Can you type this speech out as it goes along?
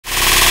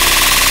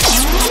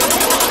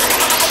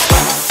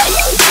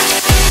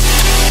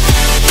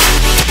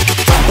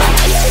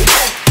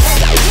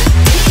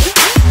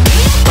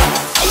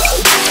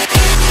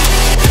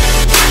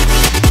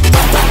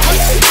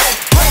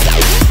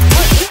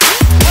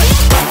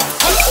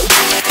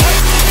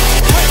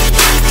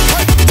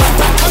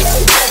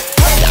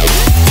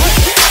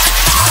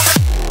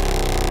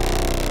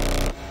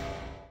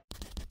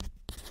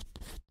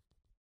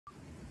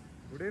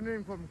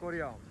From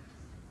Korea.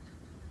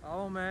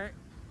 आओ मैं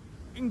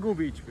इंगू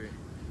बीच पे,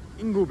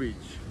 इंगू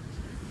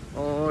बीच।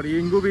 और ये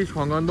इंगू बीच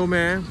खोंगोंदो में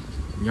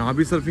है। यहाँ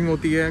भी सर्फिंग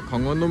होती है।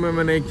 खोंगोंदो में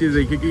मैंने एक चीज़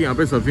देखी कि यहाँ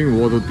पे सर्फिंग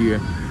बहुत होती है।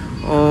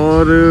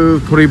 और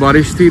थोड़ी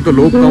बारिश थी तो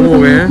लोग कम हो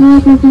गए हैं।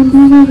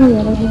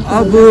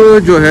 अब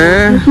जो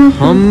है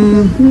हम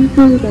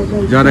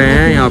जा रहे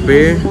हैं यहाँ पे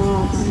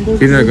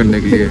डिनर करने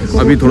के लिए।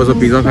 अभी थोड़ा सा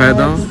पिज़्ज़ा खाया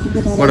था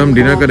और हम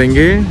डिनर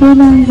करेंगे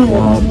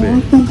वहाँ पे।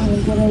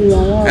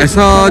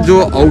 ऐसा जो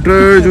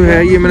आउटर जो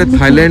है ये मैंने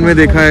थाईलैंड में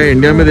देखा है,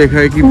 इंडिया में देखा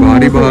है कि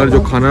बाहर ही बाहर जो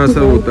खाना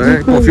सर्व होता है,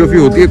 कॉफ़ी वॉफ़ी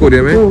होती है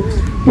कोरिया में,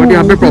 बट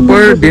यहाँ पे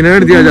प्रॉपर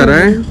डिनर दिया जा रहा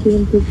है।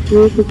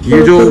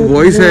 ये जो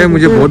वॉइस है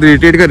मुझे बहुत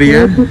इरिटेट कर रही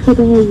है।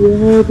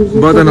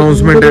 बहुत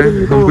अनाउंसमेंट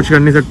है, हम कुछ कर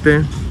नहीं सकते।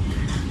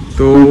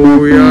 तो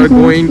we are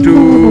going to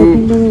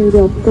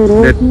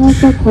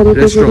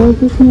restaurant.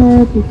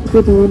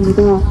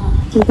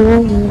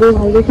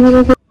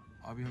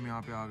 अभी हम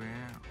यहाँ पे आ गए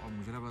हैं और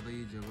मुझे लगा था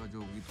ये जगह जो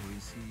होगी थोड़ी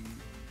सी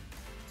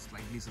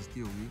स्लाइटली सस्ती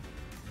होगी,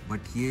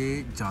 बट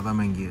ये ज़्यादा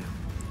महंगी है।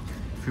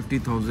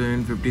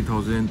 50,000,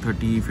 50,000,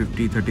 30,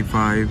 50,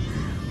 35।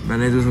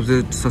 मैंने जो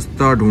सबसे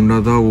सस्ता ढूंढा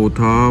था वो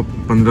था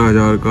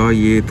 15,000 का।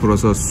 ये थोड़ा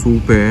सा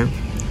सूप है,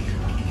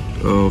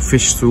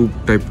 फिश सूप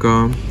टाइप का,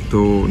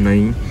 तो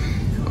नहीं।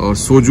 और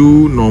सोजू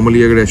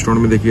नॉर्मली अगर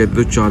रेस्टोरेंट में देखी जाती है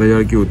तो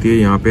 4,000 की होती है,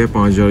 यहाँ पे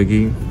 5,000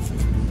 की।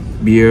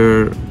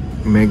 बियर,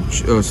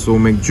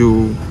 मैकजू,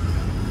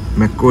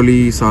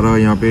 मैकोली, सारा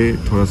यहाँ पे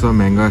थोड़ा सा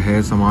महंगा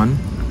है सामान।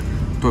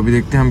 तो अभी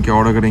देखते हैं हम क्या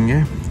ऑर्डर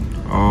करेंगे।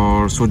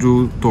 और सोजू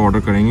तो ऑर्डर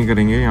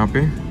करेंगे यहाँ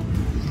पे।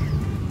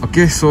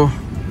 Okay, so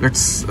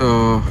let's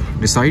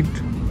decide.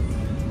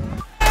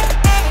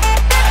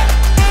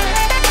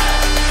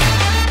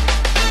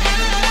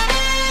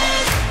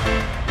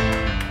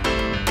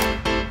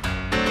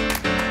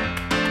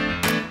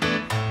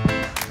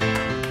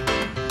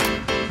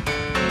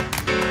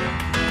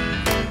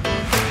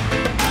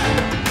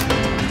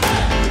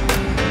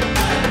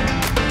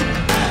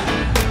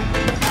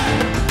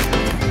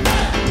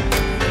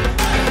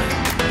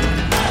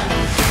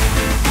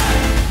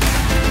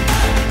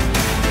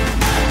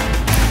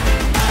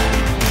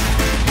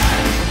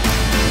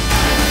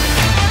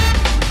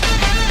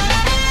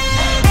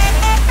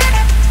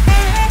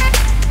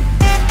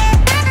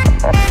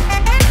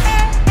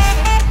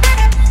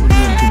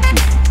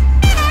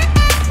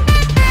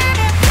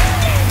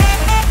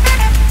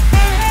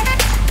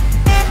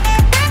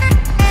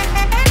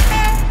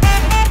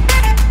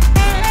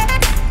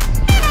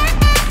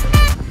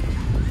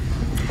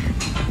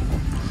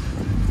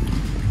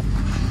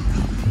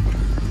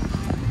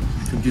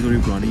 Kimchi थोड़ी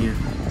पुरानी है,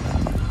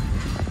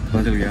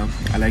 पता चल गया।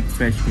 आई लाइक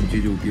फ्रेश किमची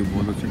जो होती है,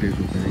 बहुत अच्छा टेस्ट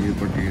होता है। ये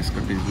पर टेस्ट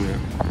का टेस्ट जो है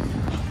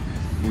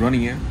बुरा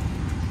नहीं है,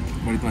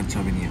 बट इतना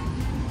अच्छा भी नहीं है।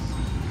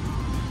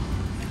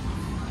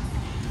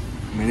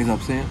 मेरे हिसाब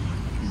से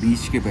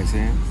बीच के पैसे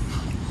हैं,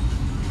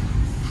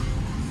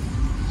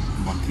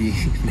 बाकी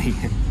नहीं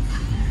है।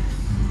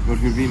 पर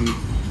फिर भी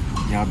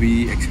यहाँ भी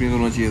एक्सपीरियंस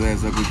होना चाहिए था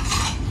ऐसा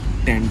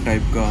कुछ टेंट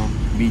टाइप का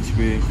बीच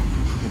पे।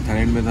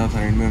 थाईलैंड में था,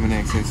 थाईलैंड में मैंने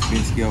ऐसा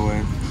एक्सपीरियंस किया हुआ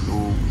है, तो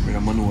मेरा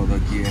मन हुआ था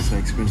कि ऐसा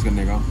एक्सपीरियंस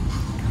करने का।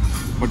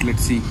 बट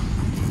लेट्स सी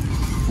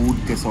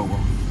फूड कैसा होगा।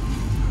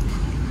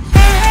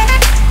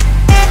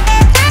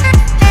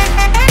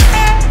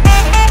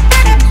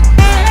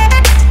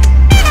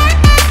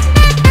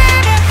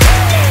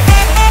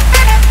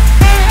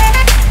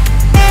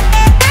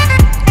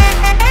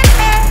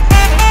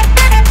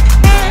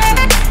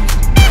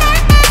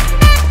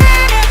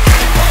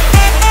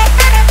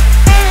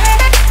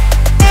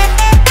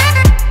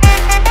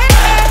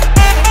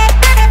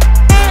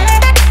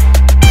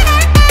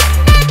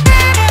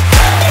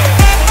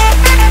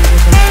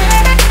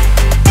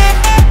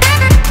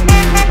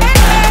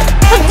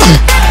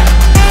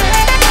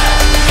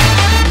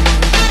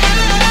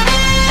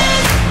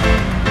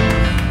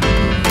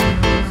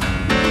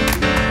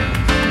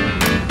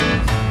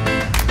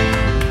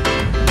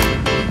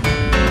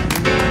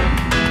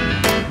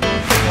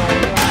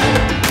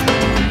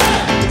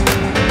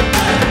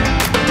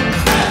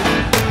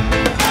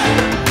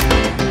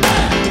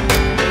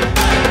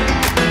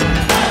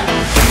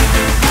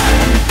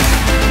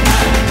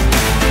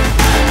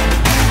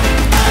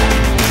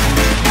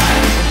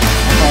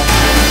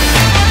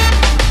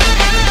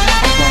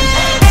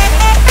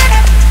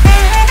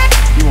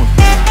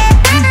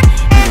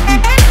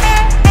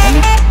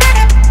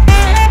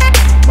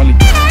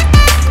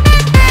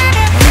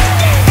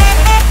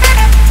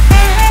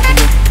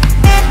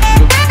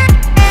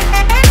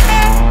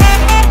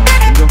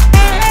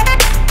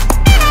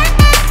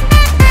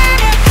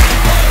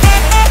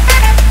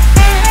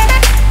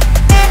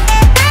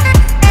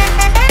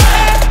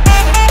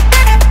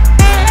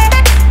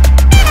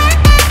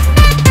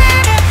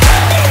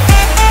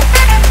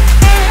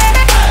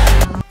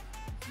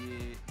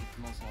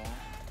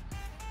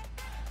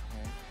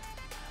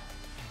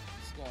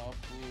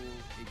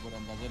 एक बार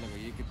अंदाज़ा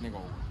लगाइए कितने का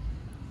होगा।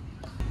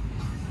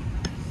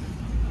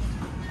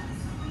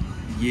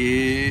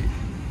 ये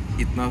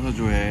इतना सा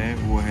जो है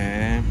वो है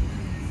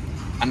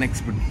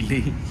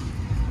अनएक्सपेक्टेडली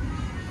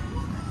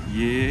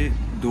ये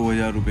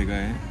 2,000 रुपये का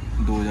है।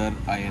 2000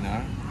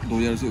 INR,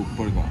 2000 से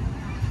ऊपर का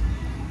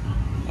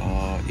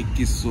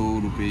 2100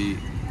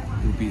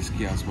 रुपीज़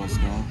के आसपास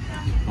का।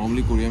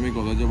 नॉर्मली कोरिया में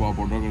क्या होता है, जब आप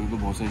ऑर्डर करते हो तो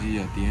बहुत सारी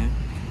चीज़ें आती हैं।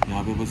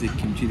 यहाँ पे बस एक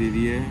किमची दे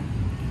दी है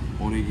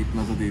और एक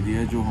इतना सा दे दिया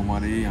है, जो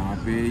हमारे यहाँ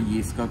पे ये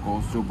इसका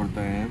कॉस्ट जो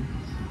पड़ता है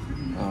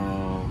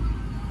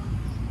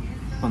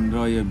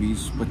 15 या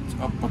 20,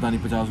 अब पता नहीं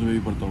 50 रुपये भी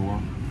पड़ता होगा।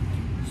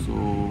 सो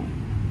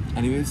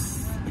एनीवेज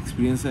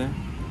एक्सपीरियंस है,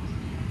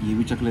 ये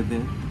भी चख लेते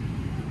हैं।